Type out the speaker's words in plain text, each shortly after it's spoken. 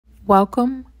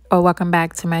Welcome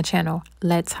back to my channel.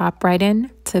 Let's hop right in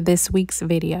to this week's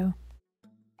video.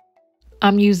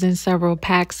 I'm using several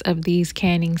packs of these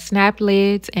canning snap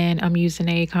lids, and I'm using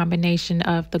a combination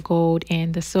of the gold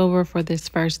and the silver for this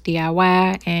first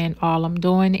DIY, and all I'm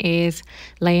doing is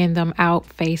laying them out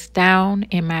face down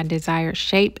in my desired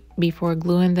shape before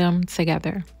gluing them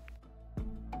together.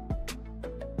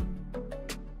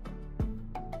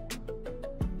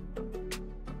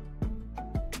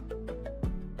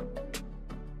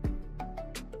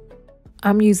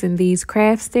 I'm using these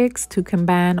craft sticks to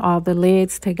combine all the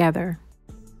lids together.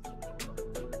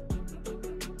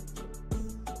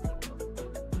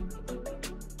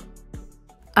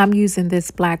 I'm using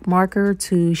this black marker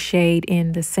to shade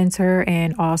in the center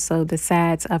and also the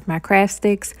sides of my craft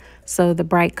sticks so the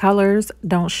bright colors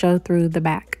don't show through the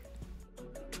back.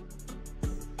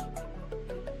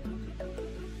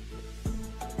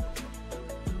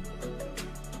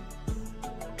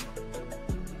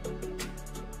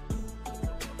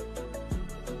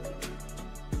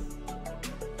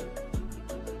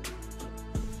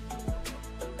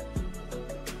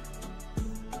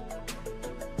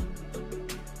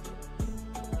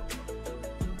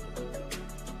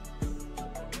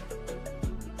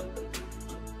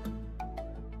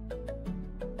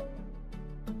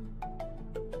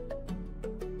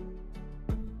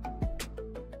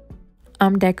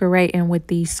 I'm decorating with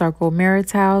these circle mirror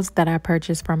tiles that I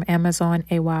purchased from Amazon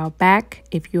a while back.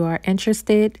 If you are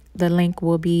interested, the link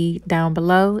will be down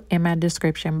below in my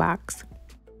description box.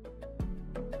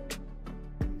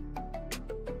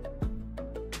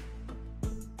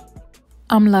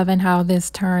 I'm loving how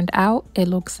this turned out. It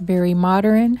looks very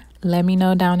modern. Let me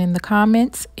know down in the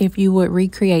comments if you would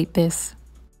recreate this.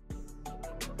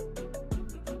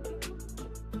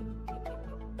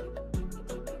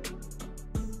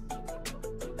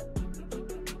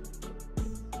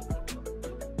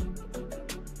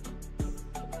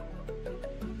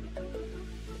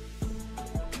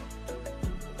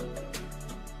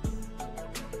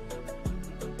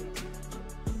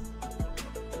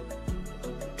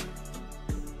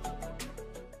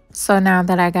 So now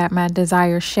that I got my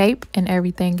desired shape and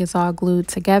everything is all glued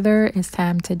together, it's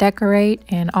time to decorate,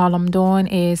 and all I'm doing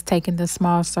is taking the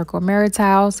small circle mirror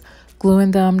tiles,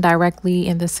 gluing them directly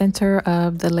in the center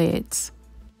of the lids.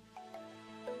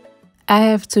 I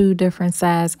have two different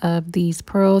sizes of these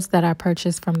pearls that I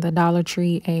purchased from the Dollar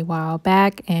Tree a while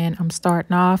back, and I'm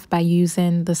starting off by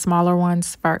using the smaller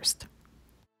ones first.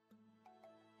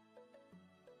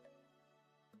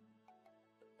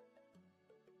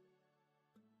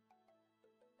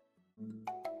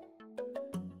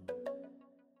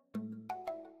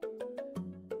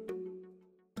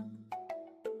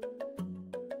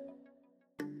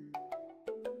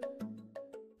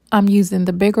 I'm using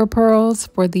the bigger pearls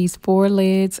for these 4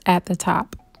 lids at the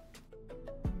top.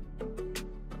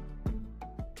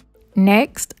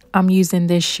 Next, I'm using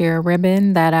this sheer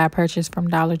ribbon that I purchased from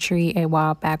Dollar Tree a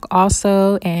while back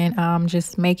also, and I'm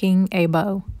just making a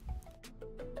bow.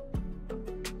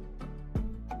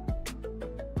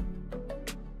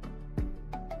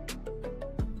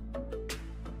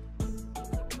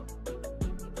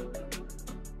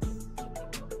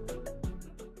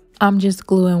 I'm just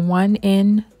gluing one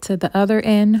end to the other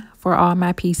end for all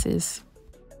my pieces.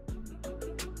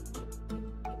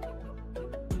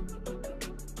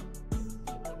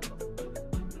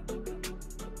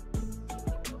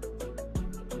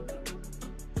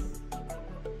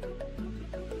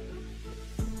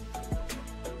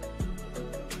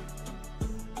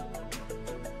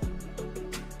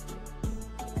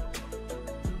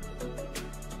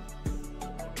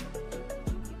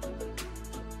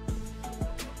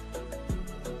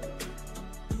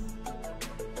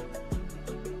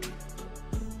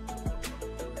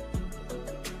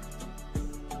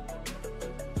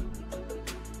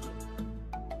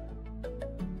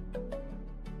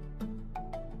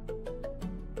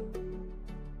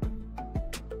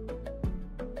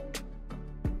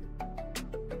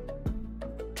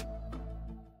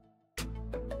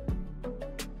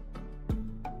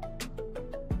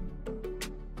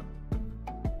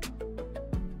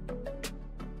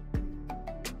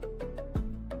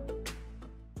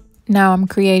 Now I'm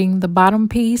creating the bottom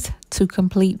piece to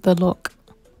complete the look.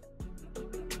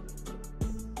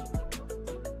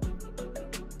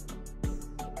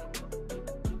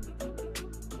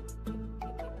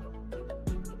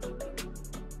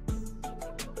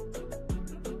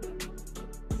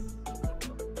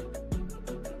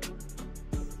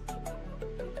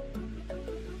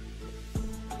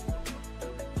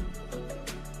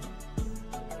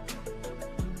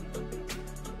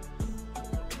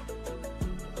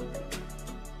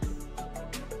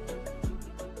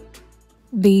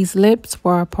 These lips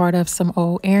were a part of some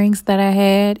old earrings that I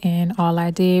had, and all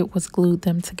I did was glued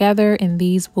them together, and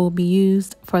these will be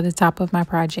used for the top of my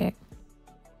project.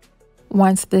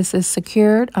 Once this is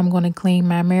secured, I'm going to clean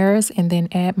my mirrors and then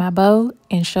add my bow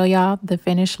and show y'all the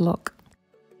finished look.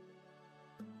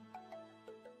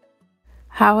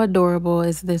 How adorable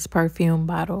is this perfume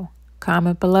bottle?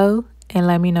 Comment below and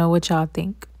let me know what y'all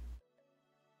think.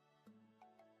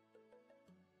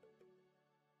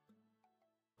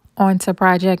 On to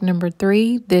project number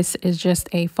 3. This is just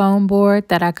a foam board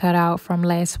that I cut out from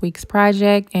last week's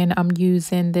project, and I'm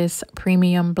using this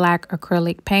premium black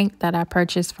acrylic paint that I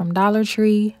purchased from Dollar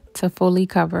Tree to fully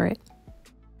cover it.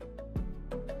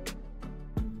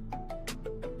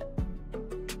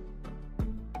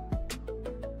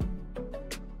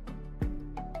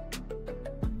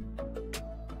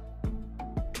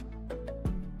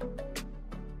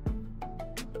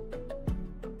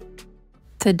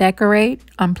 To decorate,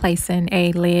 I'm placing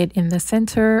a lid in the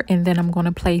center, and then I'm going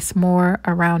to place more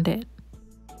around it.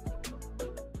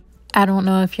 I don't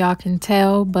know if y'all can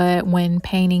tell, but when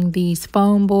painting these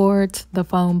foam boards, the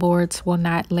foam boards will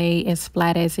not lay as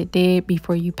flat as it did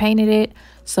before you painted it.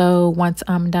 So once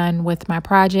I'm done with my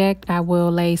project, I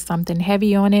will lay something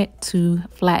heavy on it to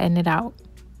flatten it out.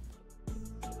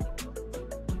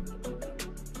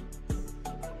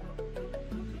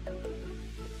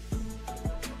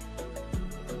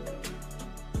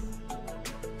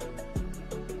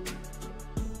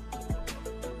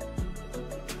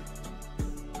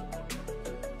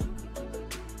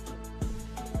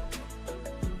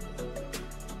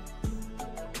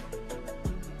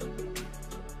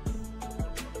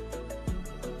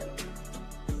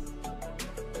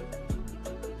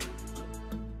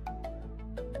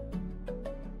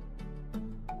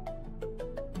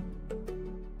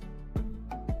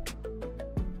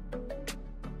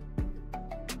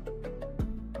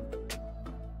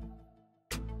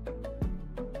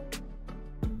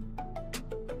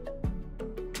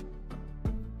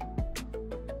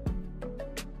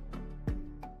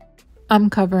 I'm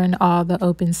covering all the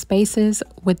open spaces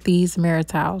with these mirror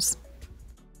tiles.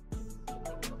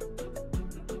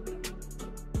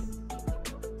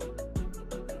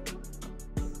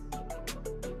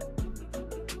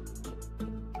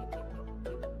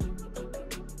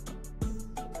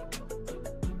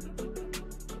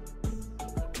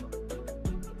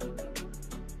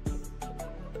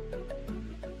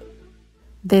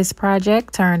 This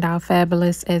project turned out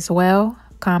fabulous as well.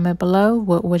 Comment below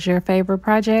what was your favorite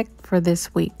project for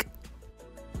this week.